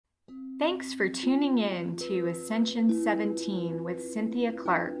Thanks for tuning in to Ascension 17 with Cynthia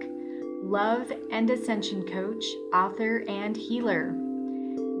Clark, love and ascension coach, author, and healer.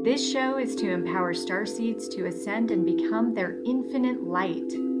 This show is to empower starseeds to ascend and become their infinite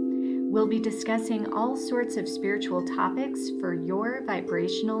light. We'll be discussing all sorts of spiritual topics for your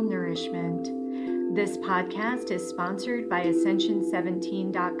vibrational nourishment. This podcast is sponsored by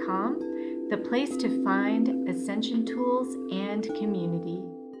Ascension17.com, the place to find ascension tools and community.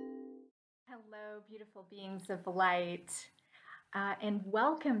 Hello, beautiful beings of light, and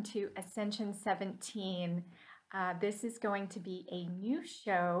welcome to Ascension 17. This is going to be a new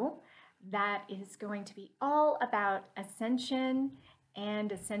show that is going to be all about ascension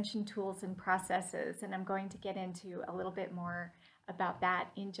and ascension tools and processes, and I'm going to get into a little bit more about that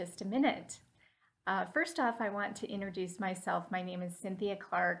in just a minute. First off, I want to introduce myself. My name is Cynthia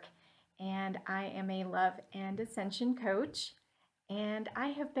Clark, and I am a love and ascension coach. And I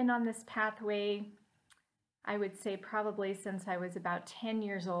have been on this pathway, I would say probably since I was about 10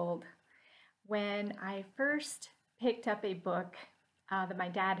 years old, when I first picked up a book that my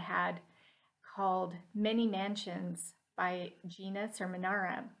dad had called Many Mansions by Gina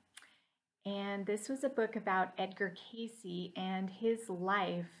Sermonara. And this was a book about Edgar Cayce and his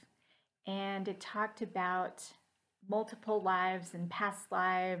life. And it talked about multiple lives and past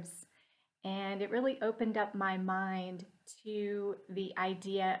lives. And it really opened up my mind to the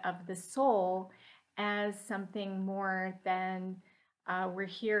idea of the soul as something more than we're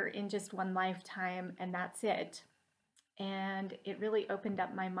here in just one lifetime and that's it. And it really opened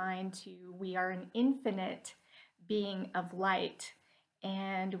up my mind to we are an infinite being of light,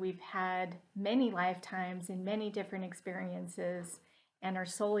 and we've had many lifetimes and many different experiences, and our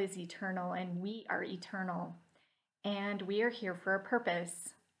soul is eternal and we are eternal, and we are here for a purpose.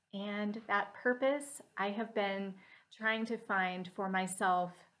 And that purpose I have been trying to find for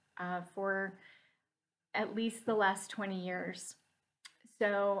myself for at least the last 20 years.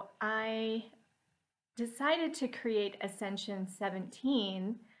 So I decided to create Ascension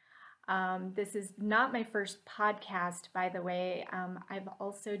 17. This is not my first podcast, by the way. I've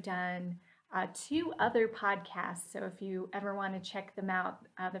also done 2 other podcasts. So if you ever want to check them out,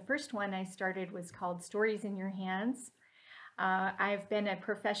 the first one I started was called Stories in Your Hands. I've been a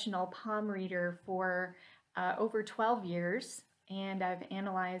professional palm reader for over 12 years, and I've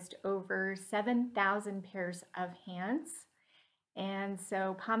analyzed over 7,000 pairs of hands. And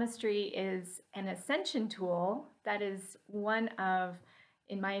so palmistry is an ascension tool that is one of,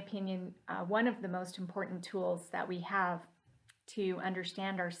 in my opinion, one of the most important tools that we have to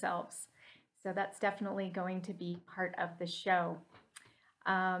understand ourselves. So that's definitely going to be part of the show.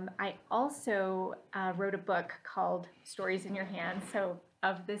 I also wrote a book called Stories in Your Hands, so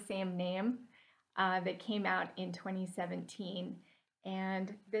of the same name, that came out in 2017.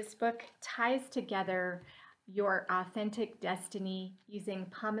 And this book ties together your authentic destiny using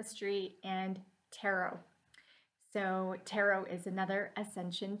palmistry and tarot. So tarot is another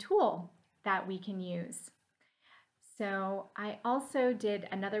ascension tool that we can use. So I also did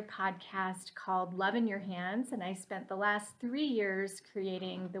another podcast called Love in Your Hands, and I spent the last 3 years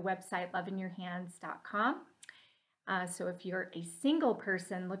creating the website loveinyourhands.com. So if you're a single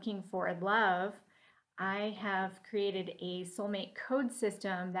person looking for love, I have created a soulmate code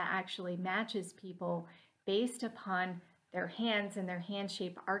system that actually matches people based upon their hands and their hand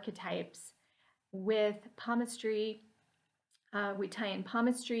shape archetypes with palmistry. We tie in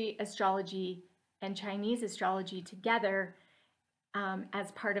palmistry, astrology, and Chinese astrology together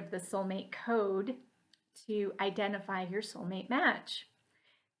as part of the soulmate code to identify your soulmate match.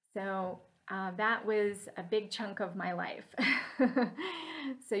 So that was a big chunk of my life.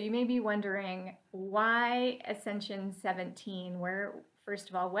 So you may be wondering, why Ascension 17? First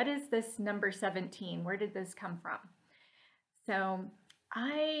of all, what is this number 17? Where did this come from? So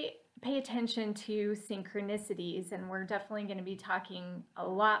I pay attention to synchronicities, and we're definitely going to be talking a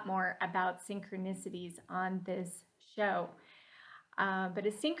lot more about synchronicities on this show. But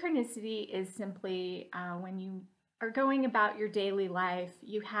a synchronicity is simply when you are going about your daily life,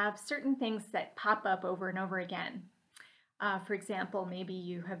 you have certain things that pop up over and over again. For example, maybe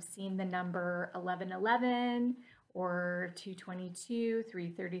you have seen the number 1111 or 222,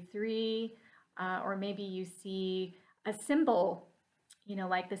 333, or maybe you see a symbol,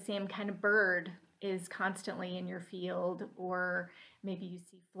 like the same kind of bird is constantly in your field, or maybe you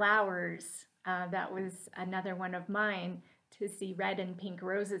see flowers. That was another one of mine, to see red and pink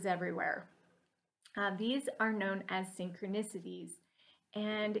roses everywhere. These are known as synchronicities,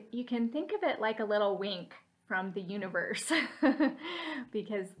 and you can think of it like a little wink from the universe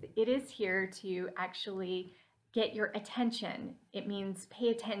because it is here to actually get your attention. It means pay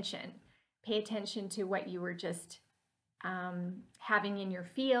attention. pay attention to what you were just having in your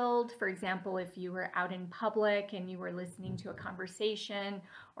field. For example, if you were out in public and you were listening to a conversation,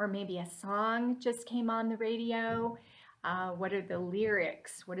 or maybe a song just came on the radio. What are the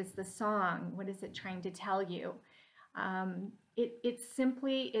lyrics? What is the song? What is it trying to tell you? It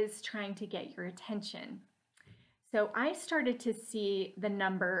simply is trying to get your attention. So I started to see the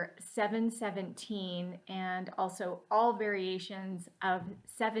number 717 and also all variations of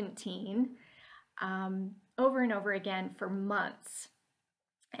 17 over and over again for months.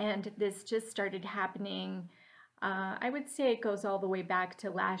 And this just started happening, I would say it goes all the way back to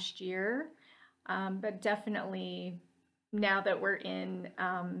last year, but definitely now that we're in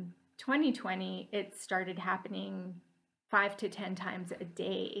 2020, it started happening 5 to 10 times a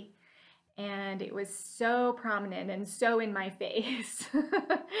day. And it was so prominent and so in my face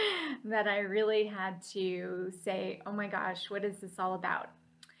that I really had to say, oh my gosh, what is this all about?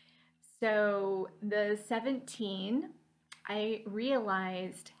 So the 17, I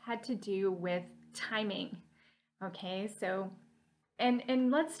realized had to do with timing. Okay, so,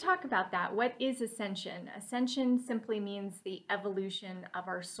 and let's talk about that. What is ascension? Ascension simply means the evolution of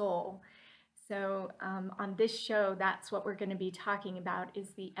our soul. So on this show, that's what we're going to be talking about, is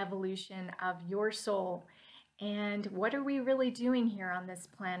the evolution of your soul. And what are we really doing here on this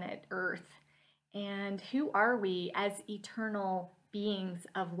planet Earth? And who are we as eternal beings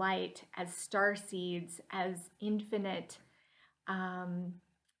of light, as star seeds, as infinite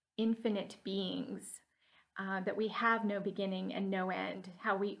beings, that we have no beginning and no end,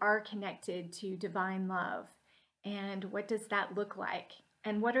 how we are connected to divine love. And what does that look like?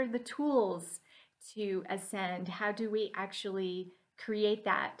 And what are the tools to ascend? How do we actually create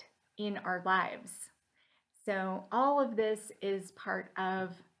that in our lives? So all of this is part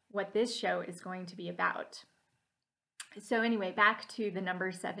of what this show is going to be about. So anyway, back to the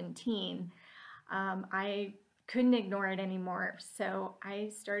number 17. I couldn't ignore it anymore. So I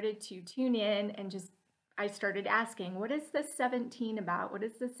started to tune in and I started asking, what is the 17 about? What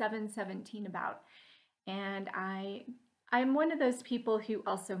is the 717 about? And I'm one of those people who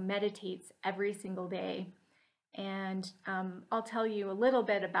also meditates every single day. And I'll tell you a little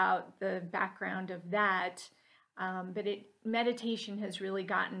bit about the background of that. But meditation has really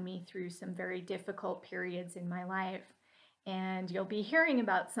gotten me through some very difficult periods in my life. And you'll be hearing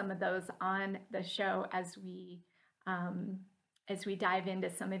about some of those on the show as we dive into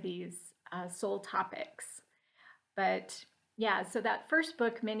some of these soul topics. But yeah, so that first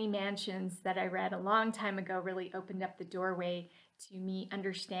book, Many Mansions, that I read a long time ago really opened up the doorway to me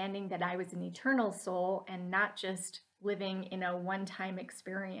understanding that I was an eternal soul and not just living in a one-time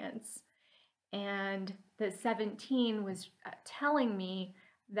experience. And the 17 was telling me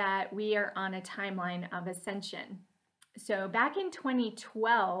that we are on a timeline of ascension. So back in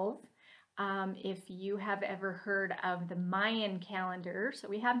 2012, if you have ever heard of the Mayan calendar, so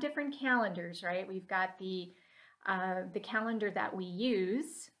we have different calendars, right? We've got the calendar that we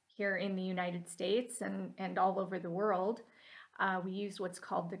use here in the United States and all over the world. We use what's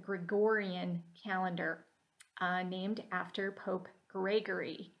called the Gregorian calendar, named after Pope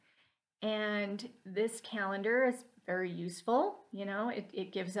Gregory. And this calendar is very useful. You know,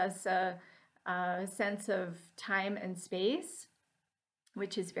 it gives us a sense of time and space,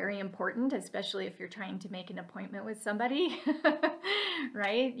 which is very important, especially if you're trying to make an appointment with somebody,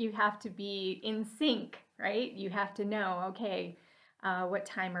 right? You have to be in sync, right? You have to know, okay, what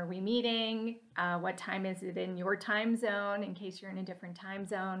time are we meeting? What time is it in your time zone, in case you're in a different time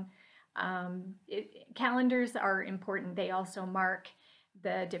zone? Calendars are important. They also mark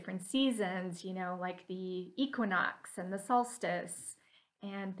the different seasons, you know, like the equinox and the solstice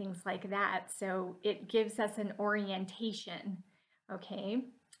and things like that. So it gives us an orientation. Okay,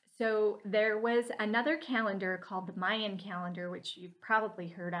 so there was another calendar called the Mayan calendar, which you've probably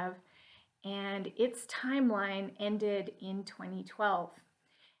heard of, and its timeline ended in 2012.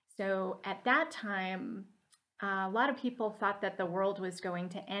 So at that time, a lot of people thought that the world was going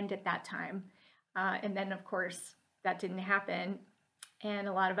to end at that time. And then, of course, that didn't happen. And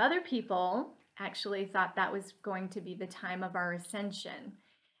a lot of other people actually thought that was going to be the time of our ascension.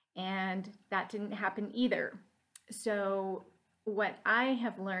 And that didn't happen either. So what I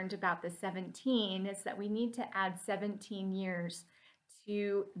have learned about the 17 is that we need to add 17 years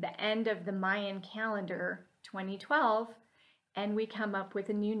to the end of the Mayan calendar, 2012, and we come up with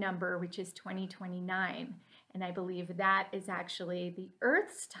a new number, which is 2029. And I believe that is actually the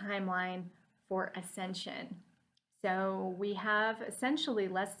Earth's timeline for ascension. So we have essentially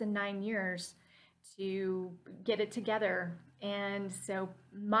less than 9 years to get it together. And so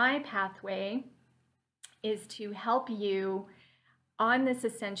my pathway is to help you on this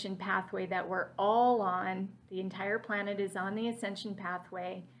ascension pathway that we're all on. The entire planet is on the ascension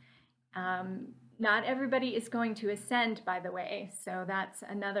pathway. Not everybody is going to ascend, by the way, so that's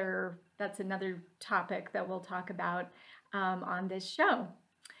another topic that we'll talk about on this show.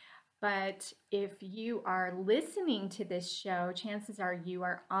 But if you are listening to this show, chances are you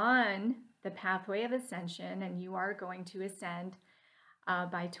are on the pathway of ascension, and you are going to ascend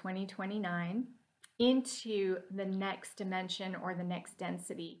by 2029 into the next dimension or the next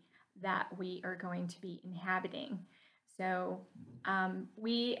density that we are going to be inhabiting. So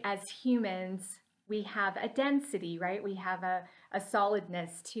we as humans, we have a density, right? We have a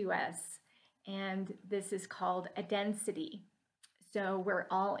solidness to us, and this is called a density. So we're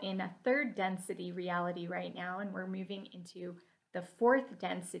all in a third density reality right now, and we're moving into the fourth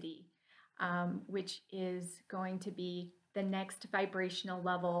density, which is going to be the next vibrational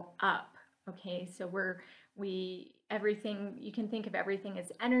level up. Okay, so everything, you can think of everything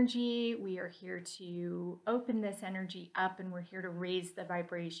as energy. We are here to open this energy up, and we're here to raise the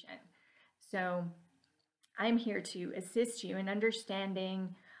vibration. So I'm here to assist you in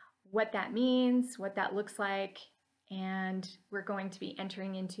understanding what that means, what that looks like, and we're going to be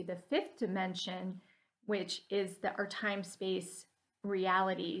entering into the fifth dimension, which is our time-space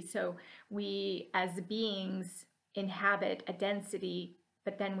reality. So we as beings inhabit a density,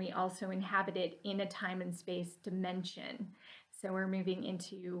 but then we also inhabit it in a time and space dimension. So we're moving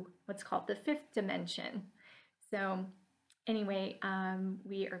into what's called the fifth dimension. So anyway,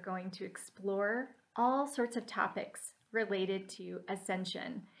 we are going to explore all sorts of topics related to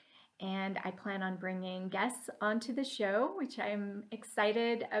ascension. And I plan on bringing guests onto the show, which I'm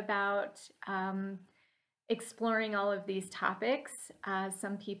excited about exploring all of these topics.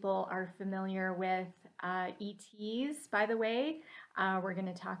 Some people are familiar with ETs, by the way. We're going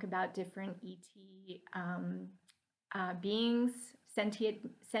to talk about different ET beings,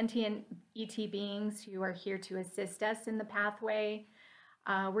 sentient ET beings who are here to assist us in the pathway.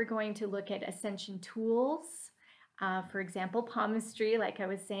 We're going to look at ascension tools. For example, palmistry, like I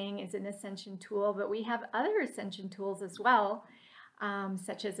was saying, is an ascension tool, but we have other ascension tools as well,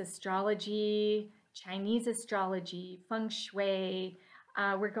 such as astrology, Chinese astrology, feng shui.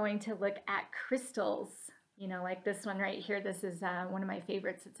 We're going to look at crystals, like this one right here. This is one of my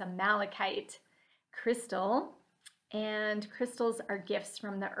favorites. It's a malachite crystal, and crystals are gifts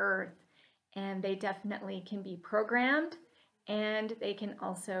from the earth, and they definitely can be programmed, and they can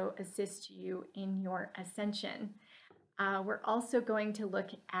also assist you in your ascension. We're also going to look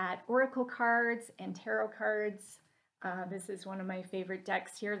at oracle cards and tarot cards. This is one of my favorite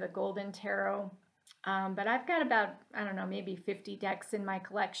decks here, the Golden Tarot. But I've got about, I don't know, maybe 50 decks in my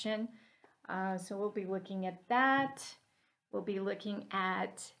collection. So we'll be looking at that. We'll be looking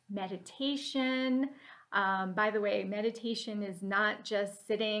at meditation. By the way, meditation is not just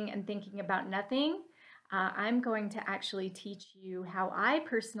sitting and thinking about nothing. I'm going to actually teach you how I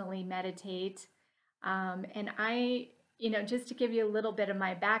personally meditate. And just to give you a little bit of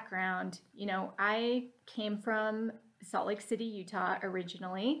my background, I came from Salt Lake City, Utah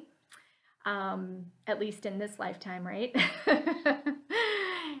originally, at least in this lifetime, right?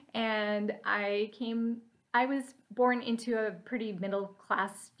 And I was born into a pretty middle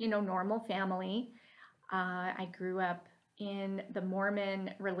class, normal family. I grew up in the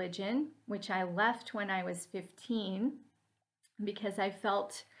Mormon religion, which I left when I was 15 because I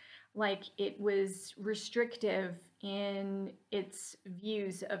felt like it was restrictive in its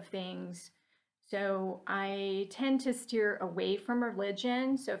views of things. So I tend to steer away from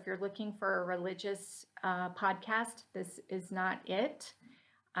religion. So if you're looking for a religious podcast, this is not it.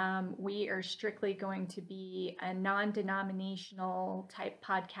 We are strictly going to be a non-denominational type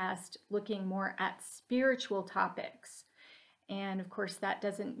podcast looking more at spiritual topics. And of course, that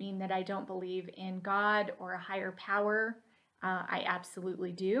doesn't mean that I don't believe in God or a higher power. I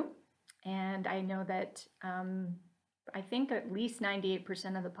absolutely do. And I know that I think at least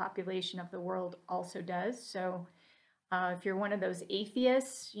 98% of the population of the world also does. So if you're one of those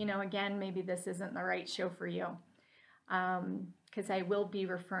atheists, again, maybe this isn't the right show for you. Because I will be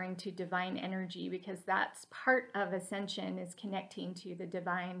referring to divine energy, because that's part of Ascension, is connecting to the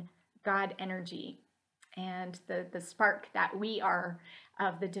divine God energy and the spark that we are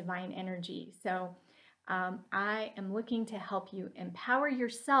of the divine energy. So I am looking to help you empower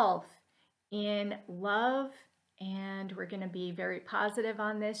yourself in love, and we're going to be very positive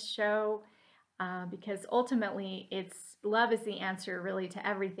on this show because ultimately love is the answer really to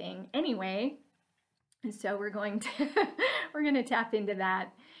everything anyway. And so we're going to tap into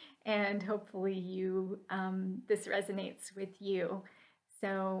that, and hopefully this resonates with you.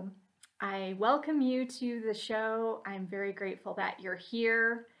 So I welcome you to the show. I'm very grateful that you're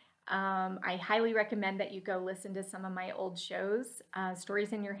here. I highly recommend that you go listen to some of my old shows,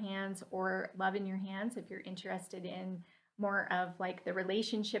 Stories in Your Hands or Love in Your Hands, if you're interested in more of like the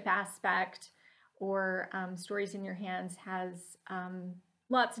relationship aspect, or Stories in Your Hands has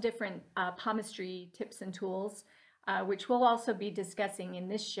lots of different palmistry tips and tools, which we'll also be discussing in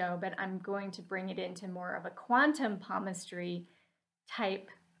this show, but I'm going to bring it into more of a quantum palmistry type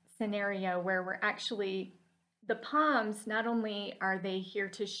scenario where we're actually, the palms, not only are they here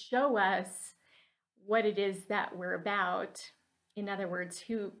to show us what it is that we're about, in other words,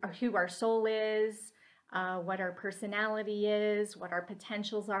 who our soul is, what our personality is, what our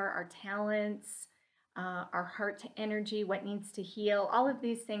potentials are, our talents, our heart energy, what needs to heal. All of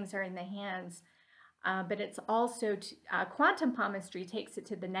these things are in the hands. But it's also, quantum palmistry takes it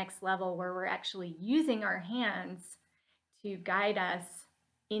to the next level where we're actually using our hands to guide us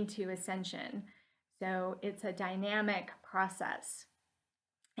into ascension. So it's a dynamic process,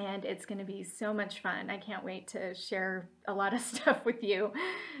 and it's going to be so much fun. I can't wait to share a lot of stuff with you.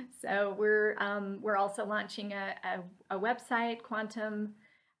 So we're also launching a website, quantum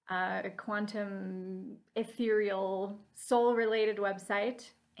ethereal soul related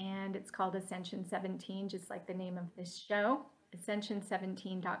website, and it's called Ascension 17, just like the name of this show,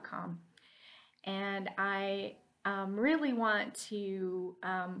 ascension17.com. And I really want to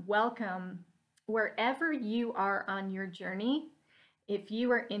welcome, wherever you are on your journey, if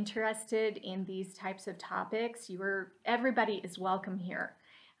you are interested in these types of topics, everybody is welcome here.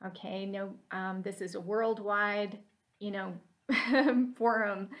 Okay, no, this is a worldwide,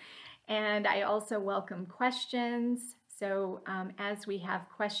 forum, and I also welcome questions. So as we have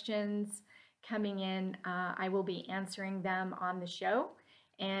questions coming in, I will be answering them on the show.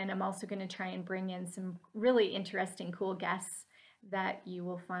 And I'm also going to try and bring in some really interesting, cool guests that you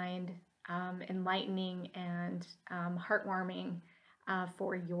will find enlightening and heartwarming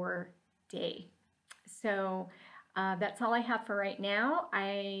for your day. So that's all I have for right now.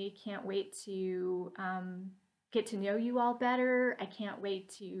 I can't wait to get to know you all better. I can't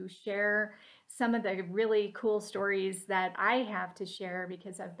wait to share some of the really cool stories that I have to share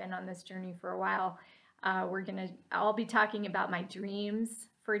because I've been on this journey for a while. I'll be talking about my dreams,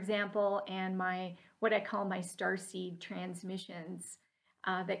 for example, and what I call my starseed transmissions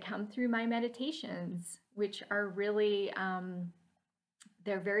that come through my meditations, which are really,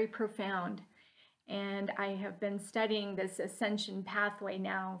 they're very profound. And I have been studying this ascension pathway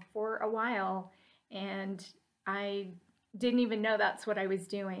now for a while, and I didn't even know that's what I was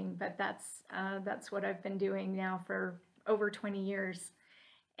doing, but that's what I've been doing now for over 20 years.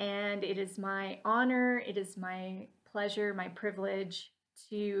 And it is my honor, it is my pleasure, my privilege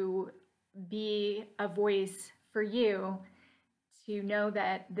to be a voice for you, to know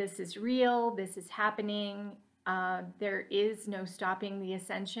that this is real, this is happening. There is no stopping the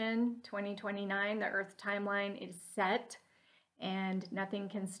ascension. 2029, the Earth timeline is set, and nothing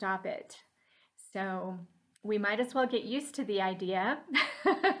can stop it. So we might as well get used to the idea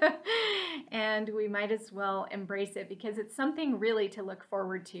and we might as well embrace it, because it's something really to look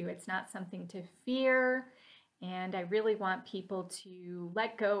forward to. It's not something to fear. And I really want people to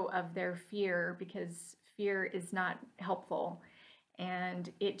let go of their fear, because fear is not helpful.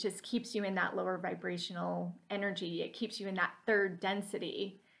 And it just keeps you in that lower vibrational energy. It keeps you in that third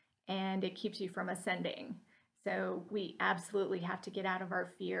density, and it keeps you from ascending. So we absolutely have to get out of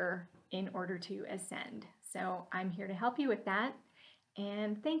our fear in order to ascend. So I'm here to help you with that.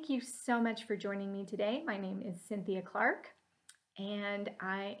 And thank you so much for joining me today. My name is Cynthia Clark, and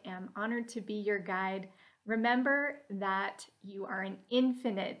I am honored to be your guide. Remember that you are an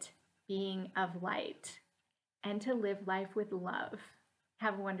infinite being of light, and to live life with love.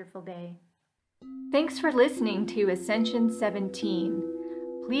 Have a wonderful day. Thanks for listening to Ascension 17.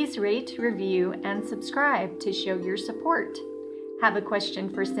 Please rate, review, and subscribe to show your support. Have a question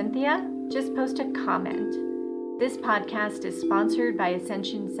for Cynthia? Just post a comment. This podcast is sponsored by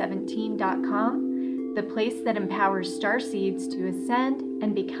Ascension17.com, the place that empowers starseeds to ascend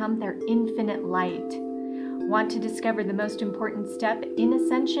and become their infinite light. Want to discover the most important step in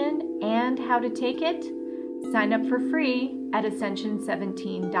ascension and how to take it? Sign up for free at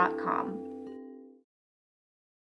Ascension17.com.